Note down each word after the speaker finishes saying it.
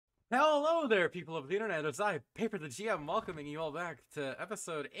Hello there, people of the internet. It's I, Paper the GM, welcoming you all back to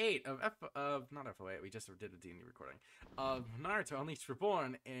episode 8 of not FO8, we just did a D&D recording, of Naruto Unleashed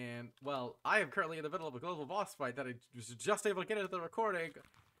Reborn, and, well, I am currently in the middle of a global boss fight that I was just able to get into the recording,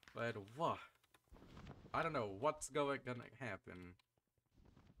 but, whoa, I don't know what's gonna happen.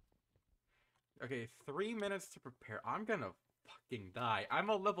 Okay, 3 minutes to prepare. I'm gonna fucking die. I'm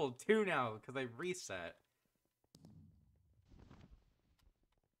a level 2 now, because I reset.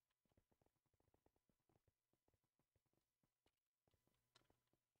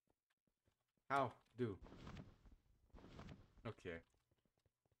 How do? Okay.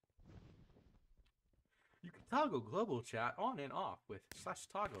 You can toggle global chat on and off with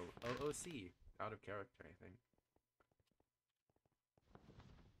 /toggle OOC. Out of character, I think.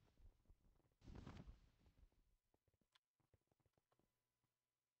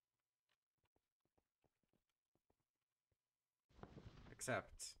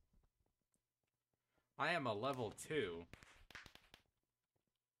 Except, I am a level 2.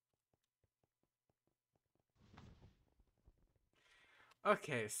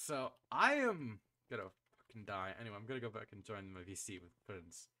 Okay, so I am gonna fucking die. Anyway, I'm gonna go back and join my VC with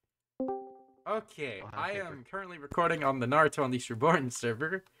Prince. Okay, I am currently recording on the Naruto Unleashed Reborn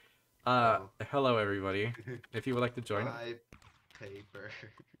server. Hello everybody. If you would like to join. Hi, Paper.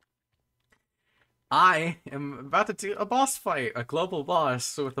 I am about to do a boss fight, a global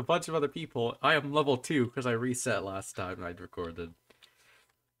boss with a bunch of other people. I am level 2 because I reset last time I'd recorded.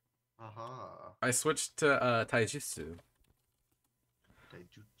 I switched to Taijutsu.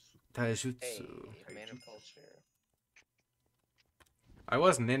 Taijutsu. Hey, man of culture. I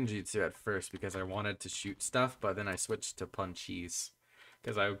was ninjutsu at first because I wanted to shoot stuff, but then I switched to punchies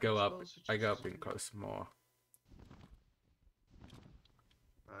because I go up in close more.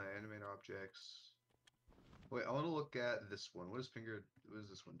 Animate objects. Wait, I want to look at this one. What does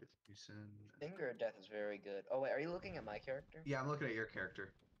this one do? You send... Finger of Death is very good. Oh wait, are you looking at my character? Yeah, I'm looking at your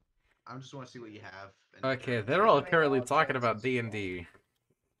character. I just want to see what you have. Okay, they're all currently talking about D&D.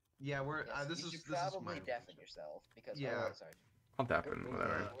 Yeah, we're. Yes, This you is should this probably is my... deafen yourself because. Yeah. Oh, sorry. I'll deafen,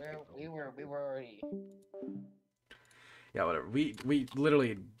 whatever. We were already. Yeah, whatever. We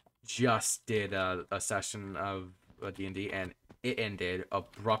literally just did a session of D&D and it ended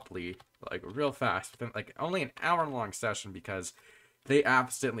abruptly, like real fast, within like only an hour-long session because they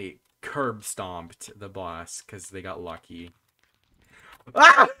absolutely curb stomped the boss because they got lucky.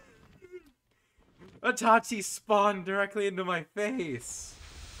 Ah! Itachi spawned directly into my face.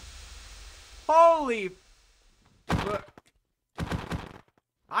 Holy!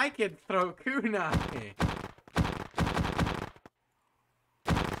 I can throw kunai.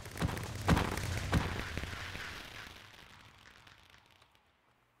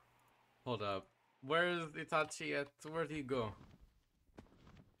 Hold up. Where's Itachi at? Where'd he go?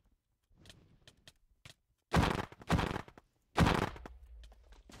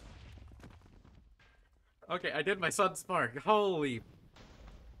 Okay, I did my Sun Spark. Holy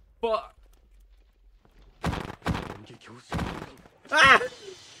fuck. Ah!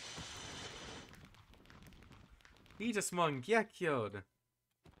 He just Mangekyo'd.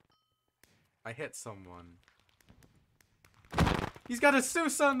 I hit someone. He's got a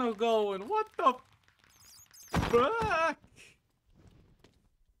Susanoo going. What the fuck?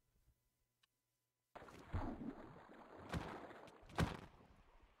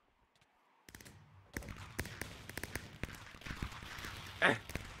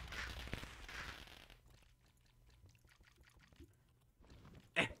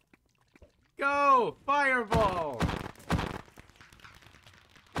 Go! Fireball!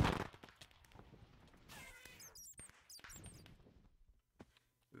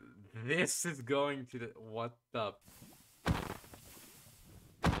 This is going to the... What the...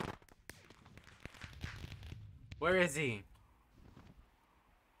 Where is he?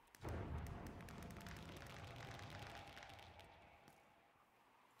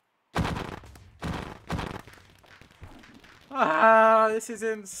 Ah, this is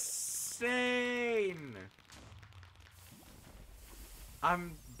insane!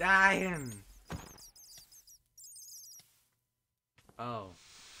 I'm dying! Oh.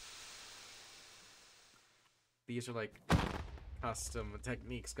 These are like custom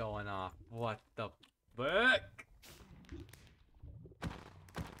techniques going off. What the fuck?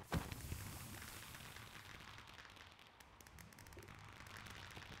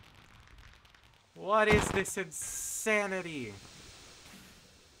 What is this insanity?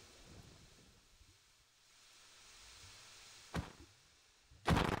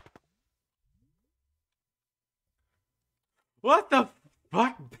 What the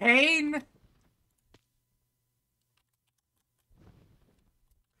fuck, Pain?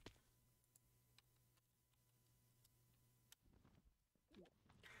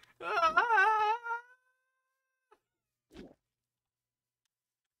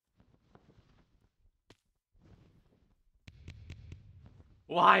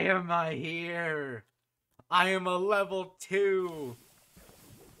 Why am I here? I am a level 2.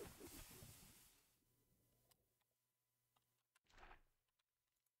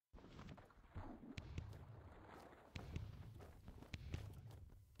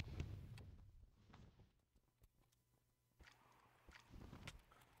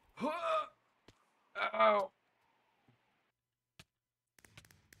 Oh.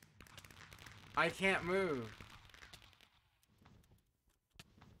 I can't move.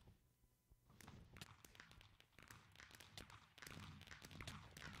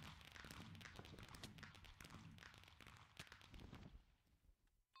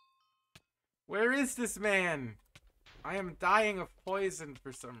 Where is this man? I am dying of poison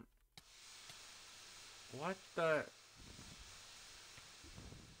for some... What the...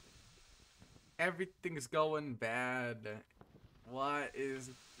 Everything's going bad. What is...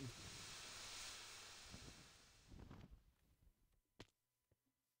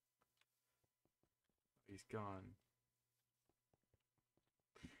 He's gone.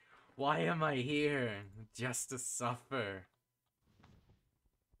 Why am I here? Just to suffer.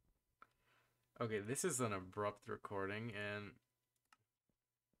 Okay, this is an abrupt recording, and...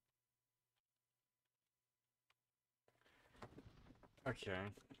 Okay.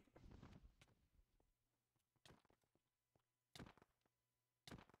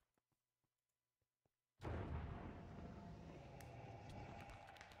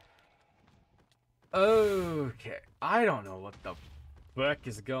 Okay, I don't know what the fuck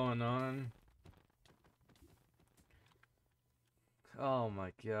is going on. Oh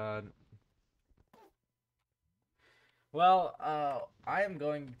my god. Well, I am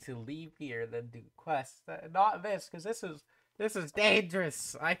going to leave here then do quests. Not this, because this is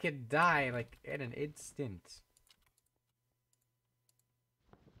dangerous. I could die like in an instant.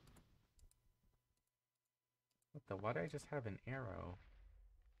 What the? Why do I just have an arrow?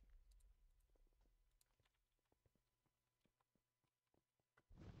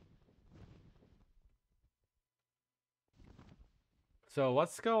 So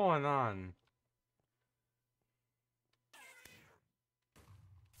what's going on?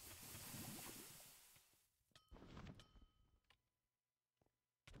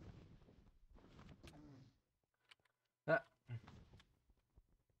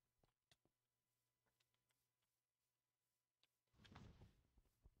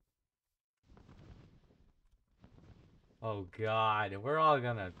 Oh god, we're all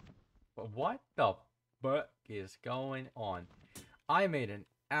gonna... What the fuck is going on? I made an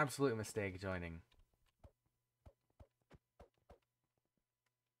absolute mistake joining.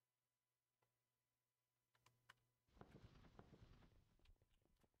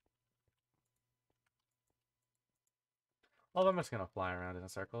 Well, I'm just gonna fly around in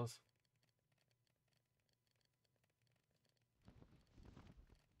circles.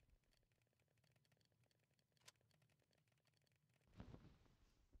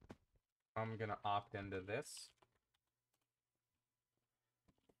 I'm gonna opt into this.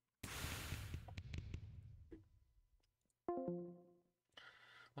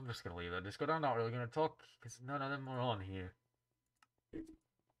 I'm just gonna leave the Discord. I'm not really gonna talk because none of them are on here.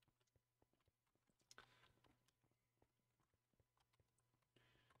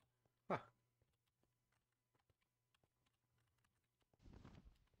 Huh.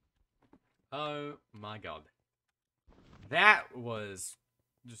 Oh my god. That was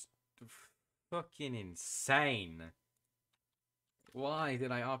just fucking insane. Why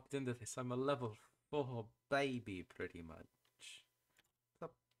did I opt into this? I'm a level 4 baby pretty much.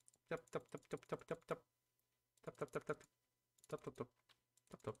 Tup, tup, tup, tup, tup, tup, tup, tup. Tup, tup, tup, tup. Tup, tup, tup.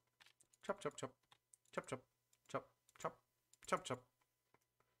 Tup, tup. Chop, chop, chop. Chop, chop. Chop, chop. Chop, chop.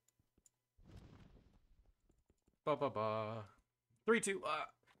 Ba ba ba. 3, 2,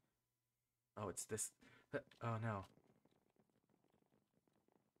 Oh, it's this. Oh no.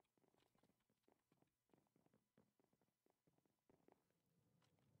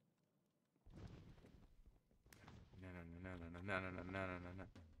 No, no, no, no, no, no, no, no, no, no, no.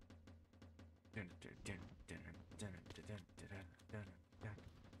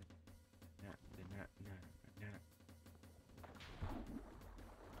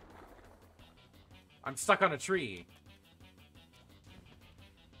 I'm stuck on a tree.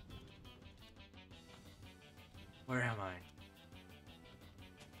 Where am I?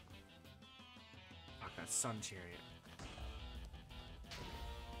 Fuck, that sun chariot.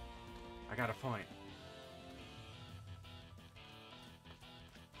 I got a point.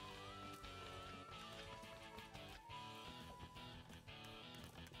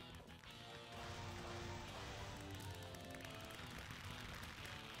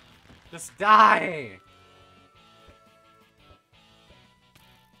 Just die!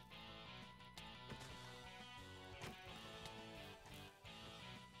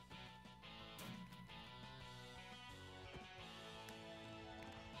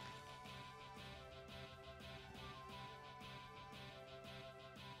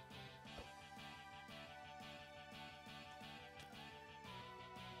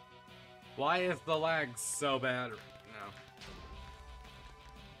 Why is the lag so bad right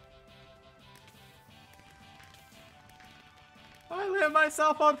now? I lit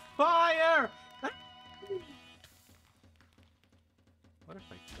myself on fire! What if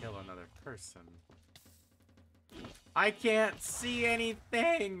I kill another person? I can't see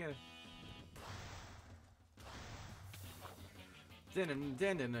anything!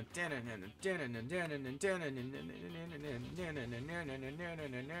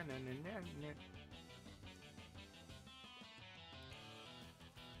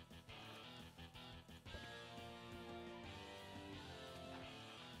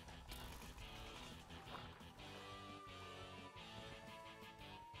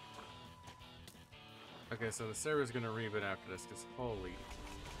 Okay, so the server's gonna reboot after this, because holy...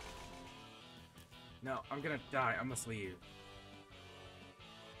 No, I'm gonna die. I must leave.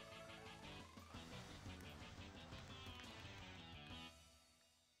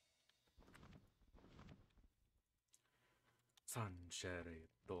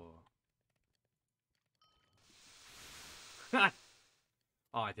 Sancherito. Oh,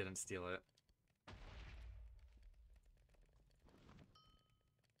 I didn't steal it.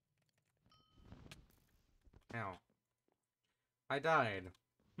 Ow. I died.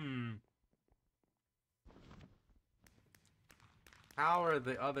 How are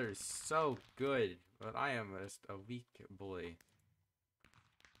the others so good, but I am just a weak boy?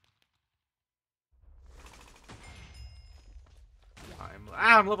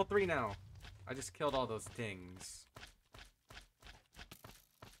 I'm level 3 now. I just killed all those things.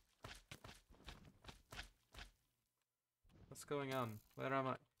 What's going on? Where am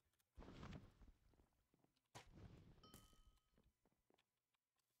I?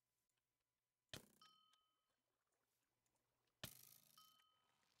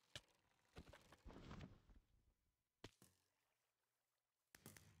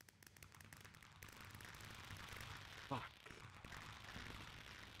 Fuck.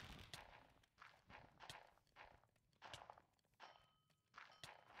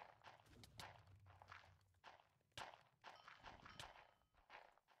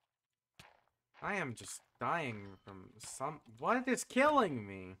 I am just dying from some... What is killing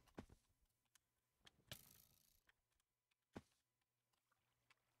me?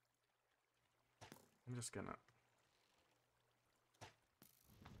 I'm just gonna...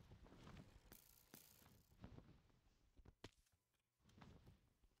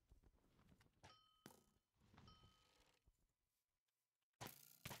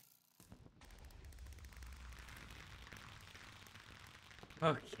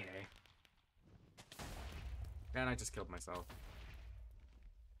 Okay. And I just killed myself.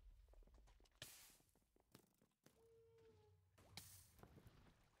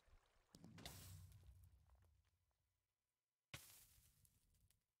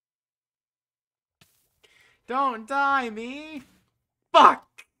 Don't die, me! Fuck!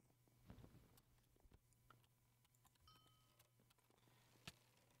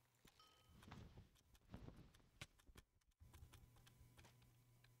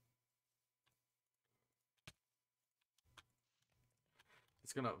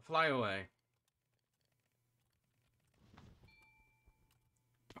 It's gonna fly away.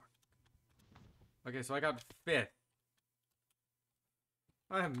 Okay, so I got 5th.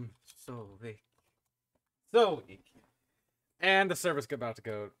 I'm so weak. So weak. And the server's about to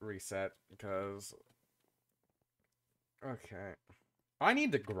go reset, because... Okay. I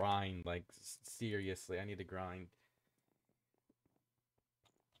need to grind, like, seriously, I need to grind.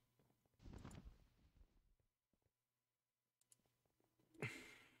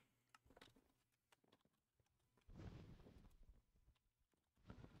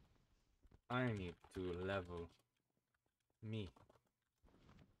 I need to level me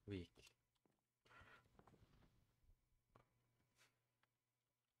weak.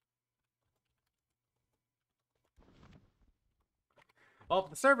 Well,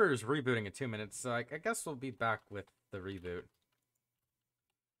 the server is rebooting in 2 minutes, so I guess we'll be back with the reboot.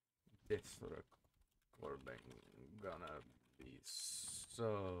 This recording gonna be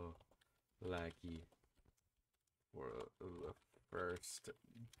so laggy for the first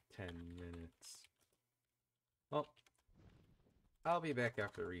 10 minutes. Well, I'll be back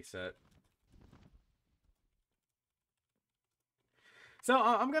after reset. So,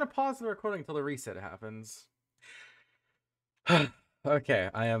 I'm gonna pause the recording until the reset happens. Okay,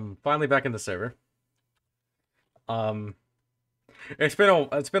 I am finally back in the server. It's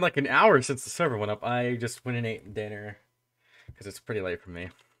been like an hour since the server went up. I just went and ate dinner because it's pretty late for me.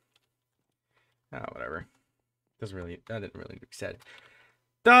 Oh, whatever. That didn't really need to be said.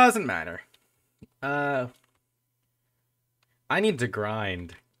 Doesn't matter. I need to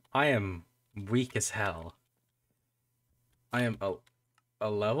grind. I am weak as hell. I am a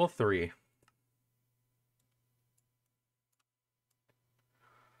level 3.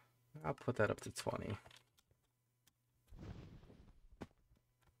 I'll put that up to 20.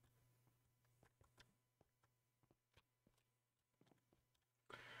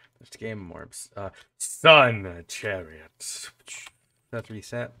 There's game orbs. Sun Chariot. That's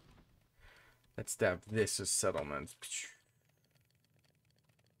reset. Let's stab this as settlement.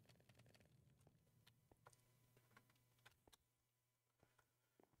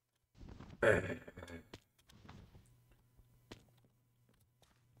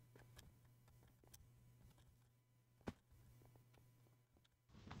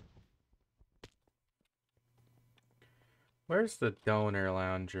 Where's the donor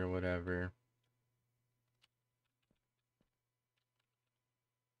lounge or whatever?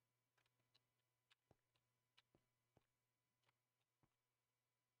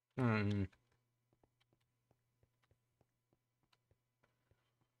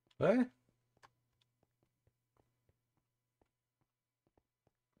 What?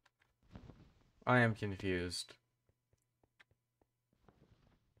 I am confused.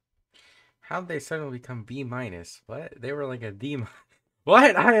 How'd they suddenly become B minus? What? They were like a D.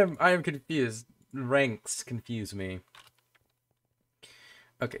 What? I am confused. Ranks confuse me.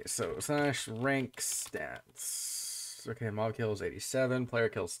 Okay, so slash rank stats. Okay, mob kills 87, player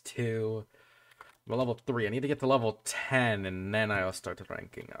kills 2. I'm level 3. I need to get to level 10 and then I'll start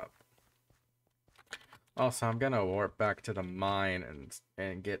ranking up. Also, I'm gonna warp back to the mine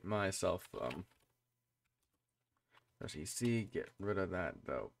and get myself as you see, get rid of that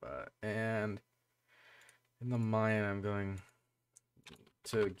though. And in the mine, I'm going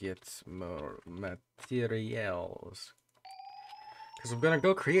to get more materials because I'm gonna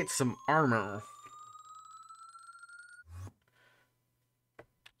go create some armor.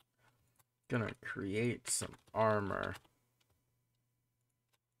 Gonna create some armor.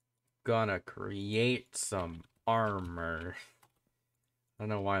 Gonna create some armor. I don't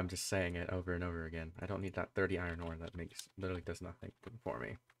know why I'm just saying it over and over again. I don't need that 30 iron ore that literally does nothing for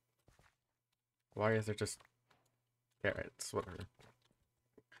me. Why is there just carrots? Whatever.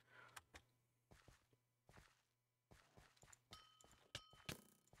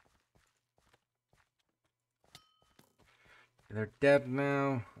 They're dead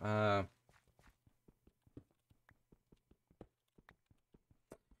now.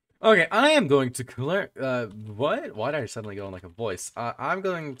 Okay, I am going to clear. What? Why did I suddenly go in like a voice? I'm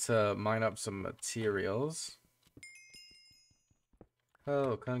going to mine up some materials.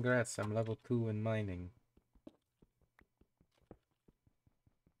 Oh, congrats! I'm level 2 in mining.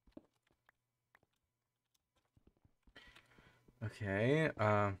 Okay.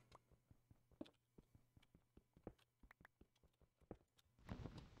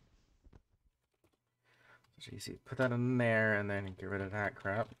 So you see, put that in there, and then get rid of that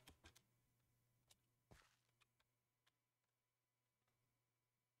crap.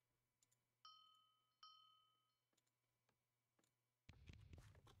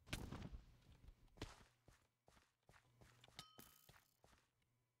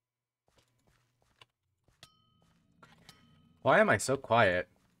 Why am I so quiet?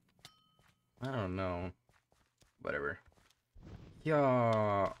 I don't know. Whatever.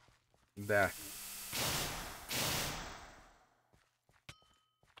 Yeah. That.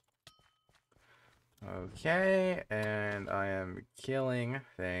 Okay, and I am killing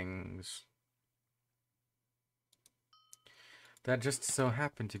things that just so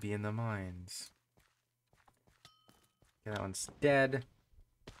happen to be in the mines. Okay, that one's dead.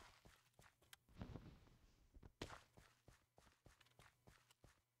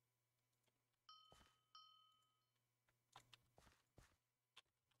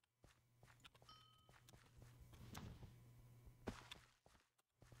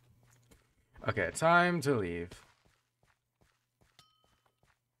 Okay, time to leave.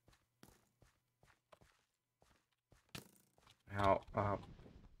 How? Oh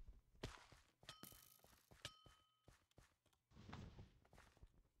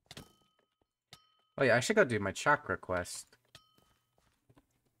yeah, I should go do my chakra quest.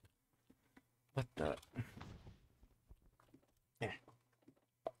 What the? Yeah.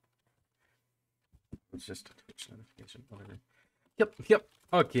 It's just a Twitch notification. Whatever. Yep.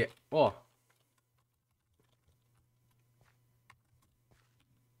 Okay. Oh.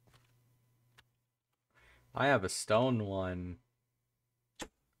 I have a stone one.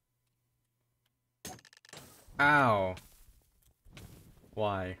 Ow.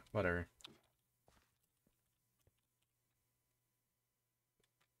 Why? Whatever.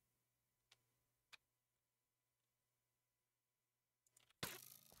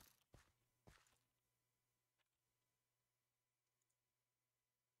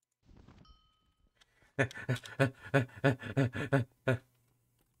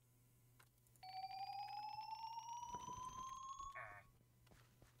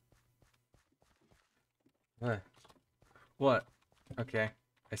 What? Okay,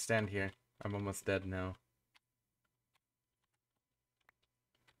 I stand here. I'm almost dead now.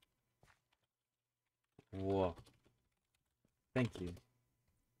 Whoa. Thank you.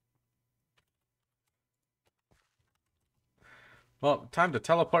 Well, time to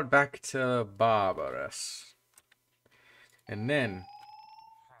teleport back to Barbarous. And then...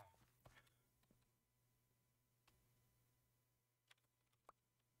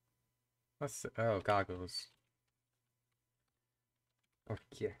 Let's... Oh, goggles.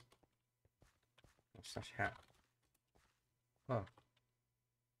 Okay. Such hat. Oh.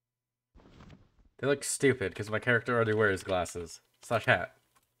 They look stupid because my character already wears glasses. Such hat.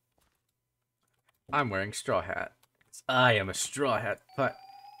 I'm wearing straw hat. I am a straw hat, but...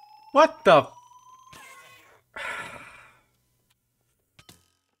 What the...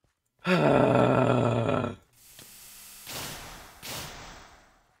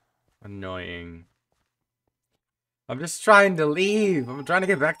 Annoying. I'm just trying to leave. I'm trying to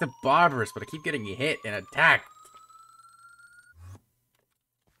get back to Barbarous, but I keep getting hit and attacked.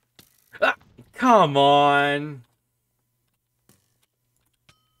 Ah, come on.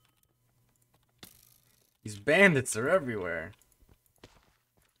 These bandits are everywhere.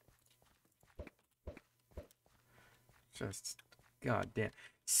 Just, goddamn.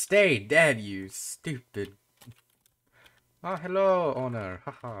 Stay dead, you stupid. Oh, hello, owner.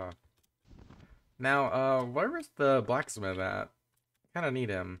 Haha. Now, where is the blacksmith at? Kinda need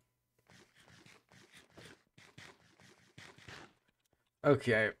him.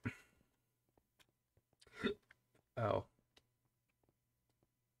 Okay. Oh.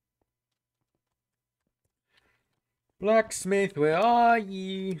 Blacksmith, where are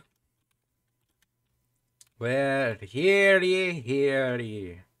ye? Where? Hear ye, hear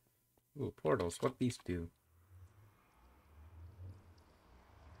ye. Ooh, portals. What these do?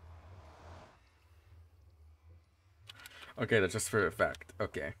 Okay, that's just for effect.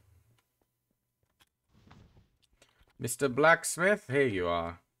 Okay. Mr. Blacksmith, here you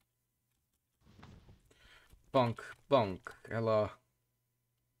are. Bunk, bunk. Hello.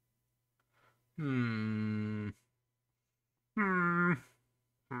 Hmm. Hmm.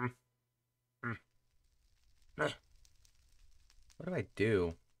 Hmm. Hmm. What do I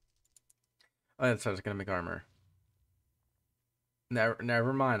do? Oh, that's I was gonna make armor.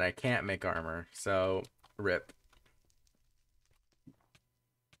 Never mind. I can't make armor. So, rip.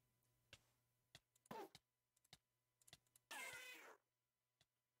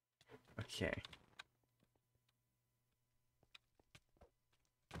 Okay.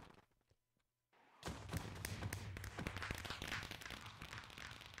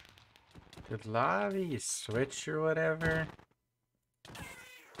 Did Lavi switch or whatever?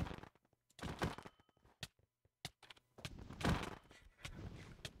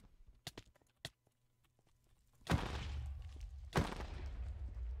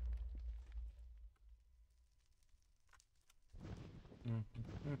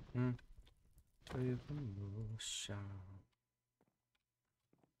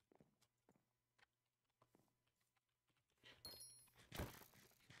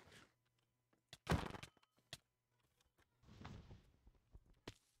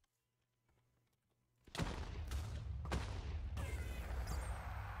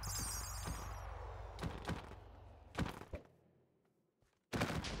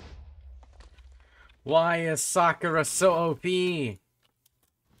 Why is Sakura so OP?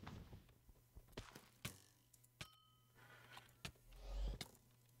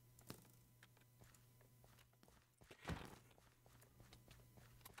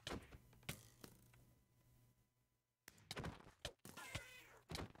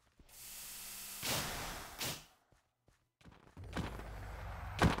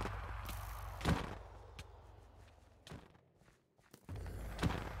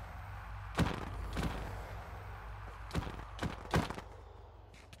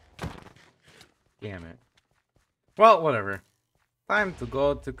 Damn it. Well, whatever. Time to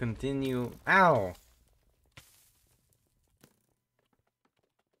go to continue. Ow!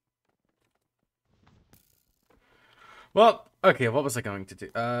 Well, okay, what was I going to do?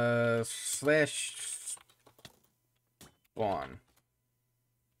 Slash spawn.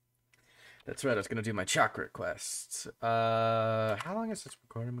 That's right, I was gonna do my chakra quest. How long is this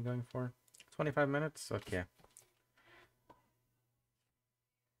recording been going for? 25 minutes? Okay.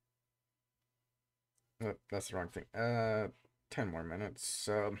 Oh, that's the wrong thing. 10 more minutes,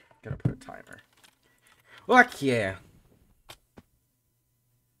 so I'm gonna put a timer. Okay.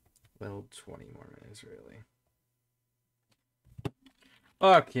 Well, 20 more minutes, really.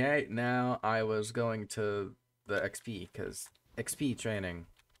 Okay, now I was going to the XP, because XP training.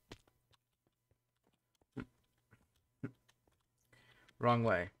 Wrong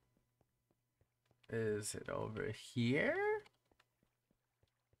way. Is it over here?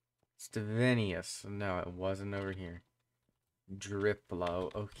 Stevenius. No, it wasn't over here.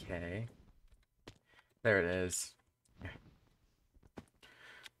 Driplo. Okay. There it is.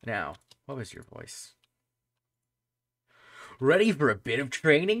 Now, what was your voice? Ready for a bit of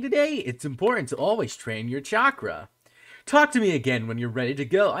training today? It's important to always train your chakra. Talk to me again when you're ready to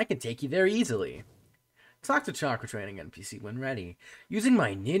go. I can take you there easily. Talk to chakra training NPC when ready. Using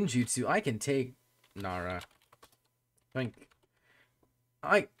my ninjutsu, I can take Nara. I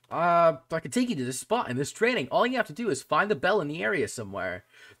can take you to this spot in this training. All you have to do is find the bell in the area somewhere.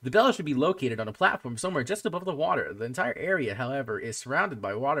 The bell should be located on a platform somewhere just above the water. The entire area, however, is surrounded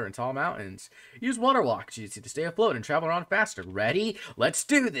by water and tall mountains. Use water walk jutsu to stay afloat and travel around faster. Ready? Let's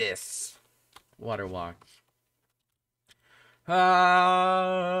do this! Water walk. I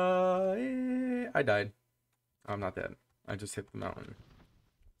died. I'm not dead. I just hit the mountain.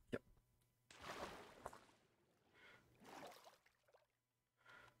 Yep.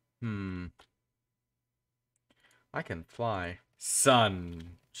 I can fly.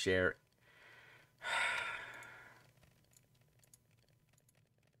 Sun chariot.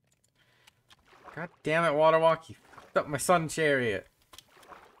 God damn it, water walk. You fucked up my sun chariot.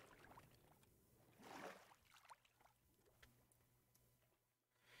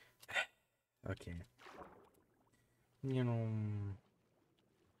 Okay. You know.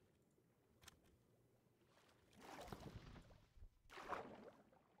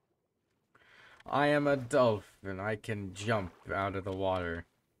 I am a dolphin. I can jump out of the water.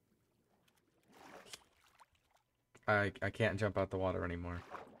 I can't jump out the water anymore.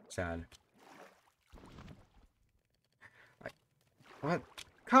 Sad. What?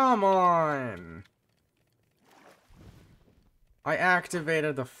 Come on! I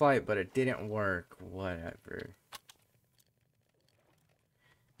activated the flight, but it didn't work. Whatever.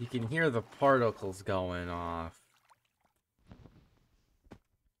 You can hear the particles going off.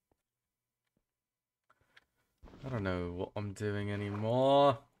 I don't know what I'm doing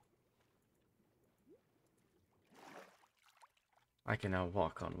anymore. I can now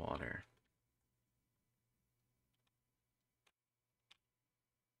walk on water.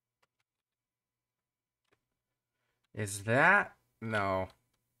 Is that? No.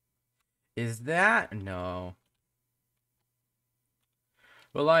 Is that? No.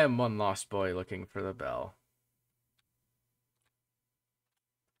 Well, I am one lost boy looking for the bell.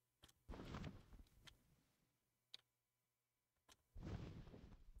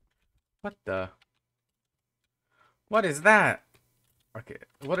 What the? What is that? Okay,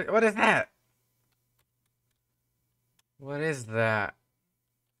 what is that? What is that?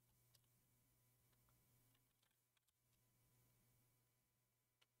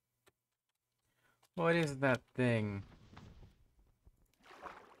 What is that thing?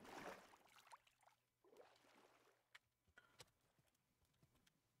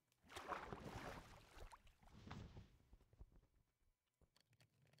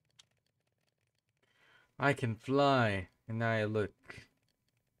 I can fly, and I look.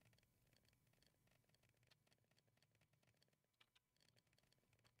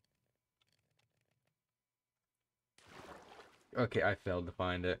 Okay, I failed to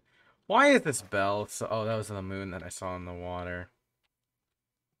find it. Why is this bell so... Oh, that was the moon that I saw in the water.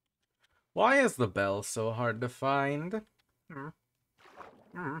 Why is the bell so hard to find?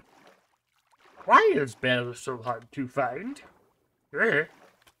 Why is bell so hard to find?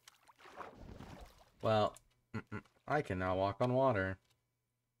 Well, I can now walk on water.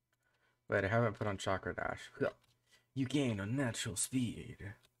 Wait, I haven't put on chakra dash. You gain unnatural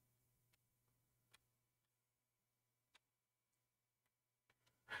speed.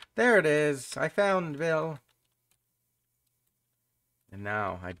 There it is. I found Bill. And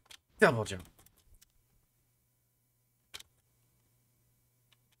now I double jump.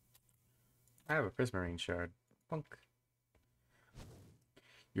 I have a prismarine shard. Punk.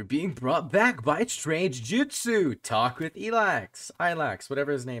 You're being brought back by strange jutsu. Talk with Elax. Ilax,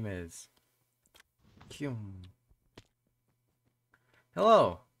 whatever his name is.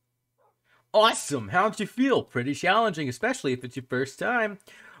 Hello. Awesome. How'd you feel? Pretty challenging, especially if it's your first time.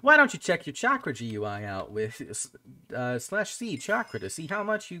 Why don't you check your chakra GUI out with /C chakra to see how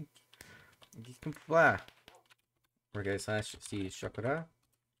much you can fly. Okay, /C chakra.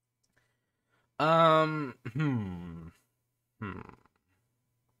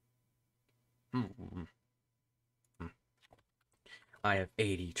 I have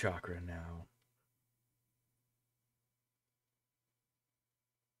 80 chakra now.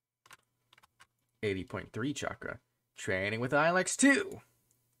 .3 chakra. Training with Ilex 2.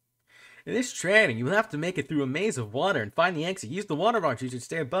 In this training, you will have to make it through a maze of water and find the exit. Use the water rocks. You should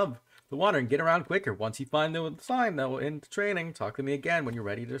stay above the water and get around quicker. Once you find the sign, though, in training, talk to me again when you're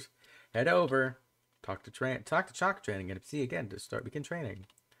ready to head over. Talk to chakra training and see again to begin training.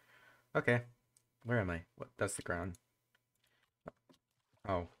 Okay. Where am I? What? That's the ground.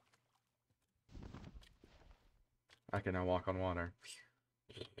 Oh. I can now walk on water.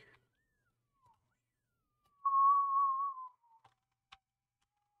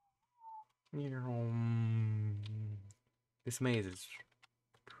 This maze is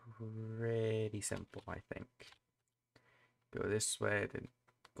pretty simple, I think. Go this way, then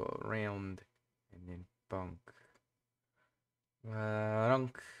go around, and then bonk.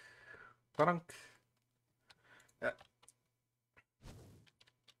 Bonk. Bonk.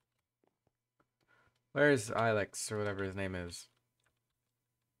 Where's Ilex, or whatever his name is?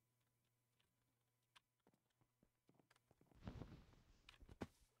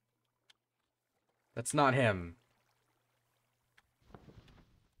 That's not him.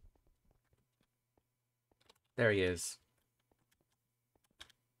 There he is.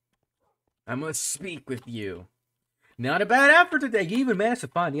 I must speak with you. Not a bad effort today. You even managed to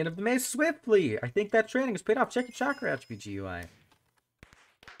find the end of the maze swiftly. I think that training has paid off. Check your chakra attribute GUI.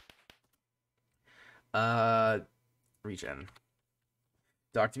 Regen.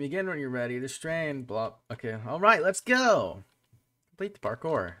 Talk to me again when you're ready to strain. Blah. Okay. All right. Let's go. Complete the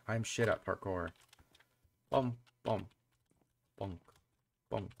parkour. I'm shit at parkour. Bum, bum, bonk,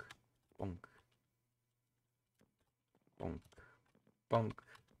 bonk, bonk, bonk, bonk,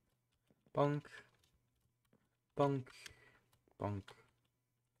 bonk, bonk, bonk,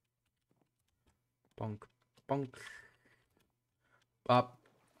 bonk, bonk, up,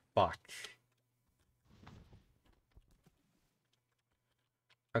 fuck.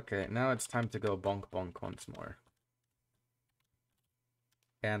 Okay, now it's time to go bonk bonk once more.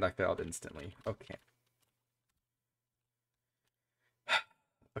 And I failed instantly. Okay.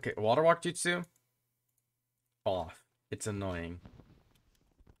 Okay, water walk jutsu. Off. It's annoying.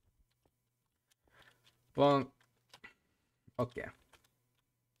 Bonk. Okay.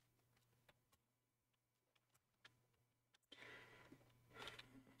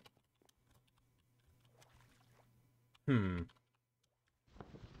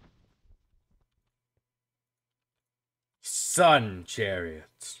 Sun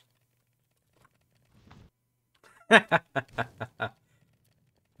chariots.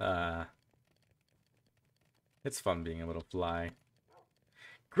 It's fun being able to fly.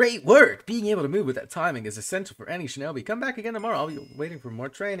 Great work! Being able to move with that timing is essential for any shinobi. Come back again tomorrow. I'll be waiting for more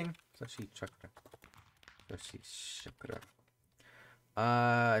training. Sashi chakra. Sashi chakra.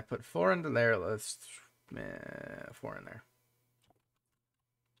 I put 4 into there. Let's 4 in there.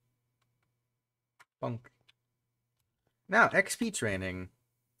 Bunk. Now, XP training.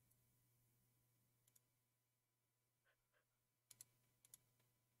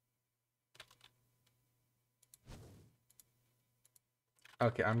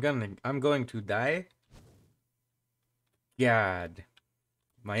 Okay, I'm going to die. God.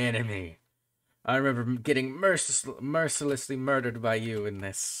 My enemy. I remember getting mercilessly murdered by you in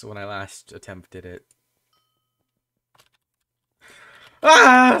this when I last attempted it.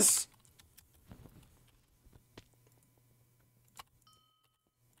 Ah!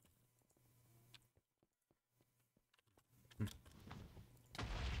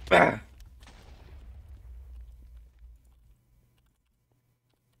 Ah!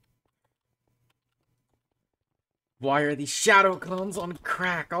 Why are these shadow clones on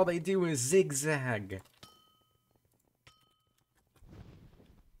crack? All they do is zigzag.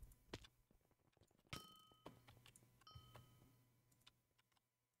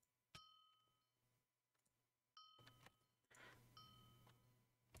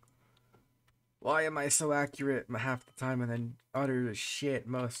 Why am I so accurate half the time and then utter shit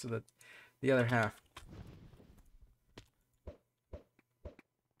most of the other half?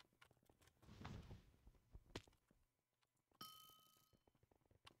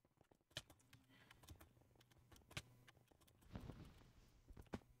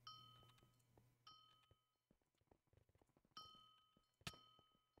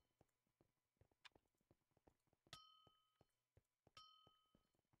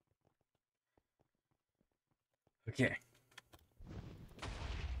 Okay.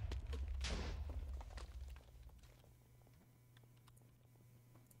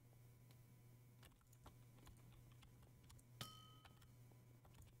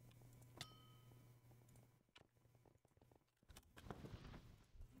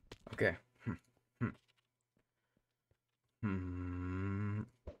 Okay. Hmm. Hmm.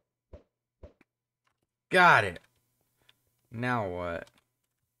 Got it. Now what?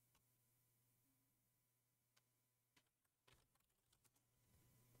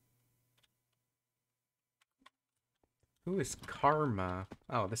 Who is Karma?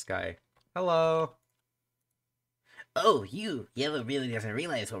 Oh, this guy. Hello. Oh, Yellow really doesn't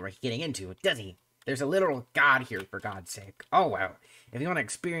realize what we're getting into, does he? There's a literal god here, for God's sake. Oh, well. If you want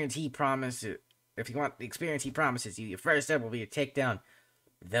experience he promises... If you want the experience he promises you, your first step will be to take down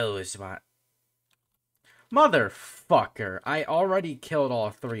those what... Motherfucker. I already killed all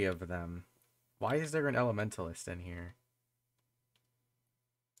 3 of them. Why is there an elementalist in here?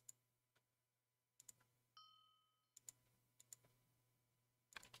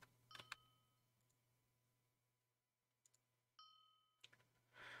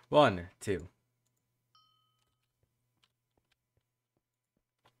 One, two.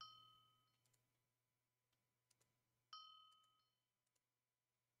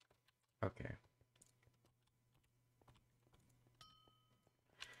 Okay.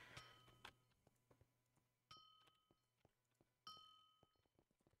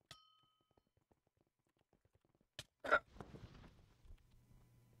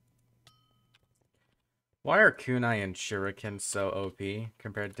 Why are kunai and shuriken so OP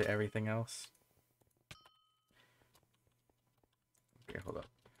compared to everything else? Okay, hold up.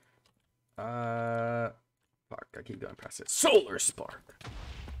 Fuck, I keep going past it. Solar Spark!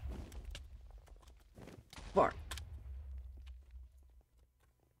 Fuck.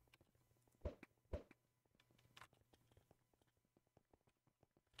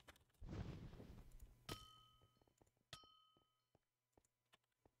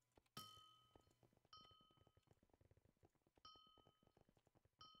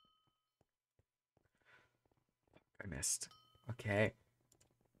 I missed. Okay.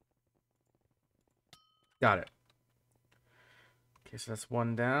 Got it. Okay, so that's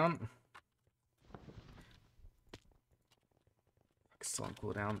 1 down. Still on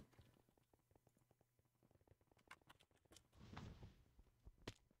cooldown.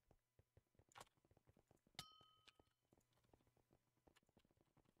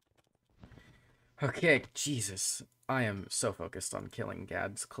 Okay, Jesus. I am so focused on killing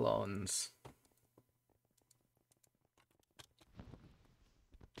Gad's clones.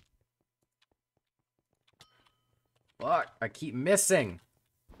 Fuck, I keep missing.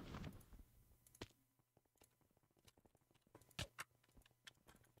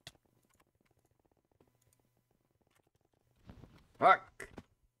 Fuck.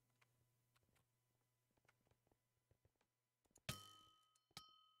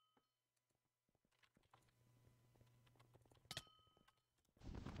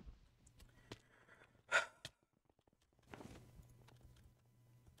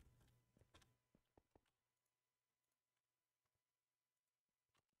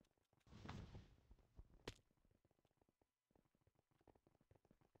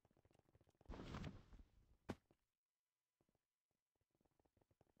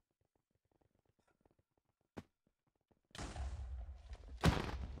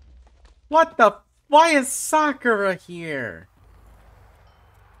 What the? Why is Sakura here?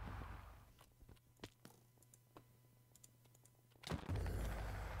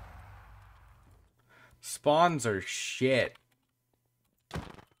 Spawns are shit.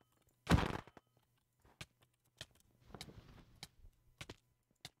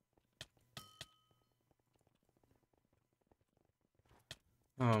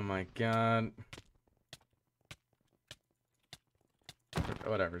 Oh my god.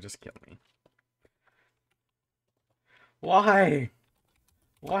 Whatever, just kill me. Why?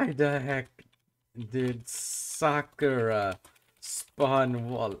 Why the heck did Sakura spawn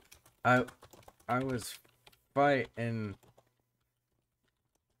while I was fighting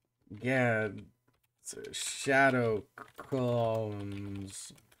shadow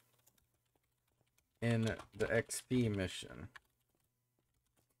clones in the XP mission?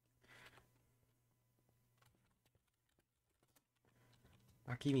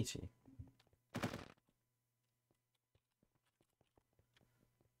 Akimichi.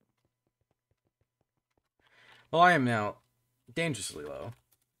 Well, I am now dangerously low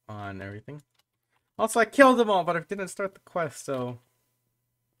on everything. Also, I killed them all, but I didn't start the quest, so...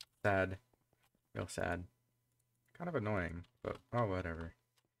 Sad. Real sad. Kind of annoying, but oh, whatever.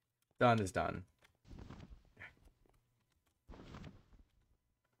 Done is done.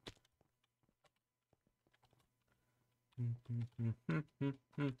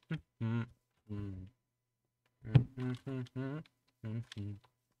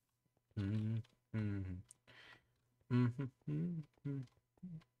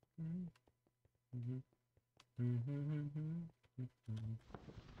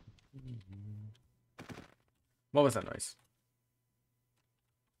 What was that noise?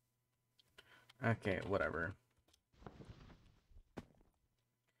 Okay, whatever.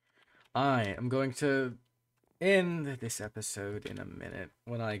 I am going to end this episode in a minute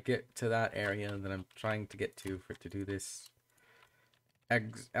when I get to that area that I'm trying to get to do this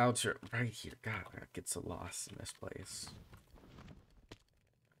outro right here. God, that gets so lost in this place.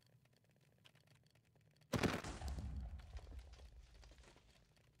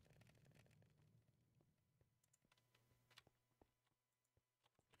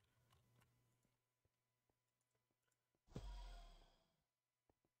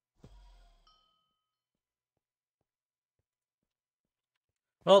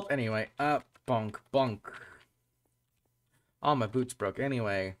 Well, anyway, bonk, bonk. All my boots broke.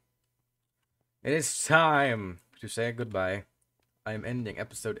 Anyway, it is time to say goodbye. I am ending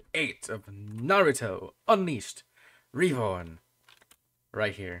episode 8 of Naruto Unleashed Reborn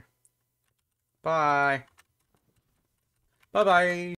right here. Bye. Bye-bye.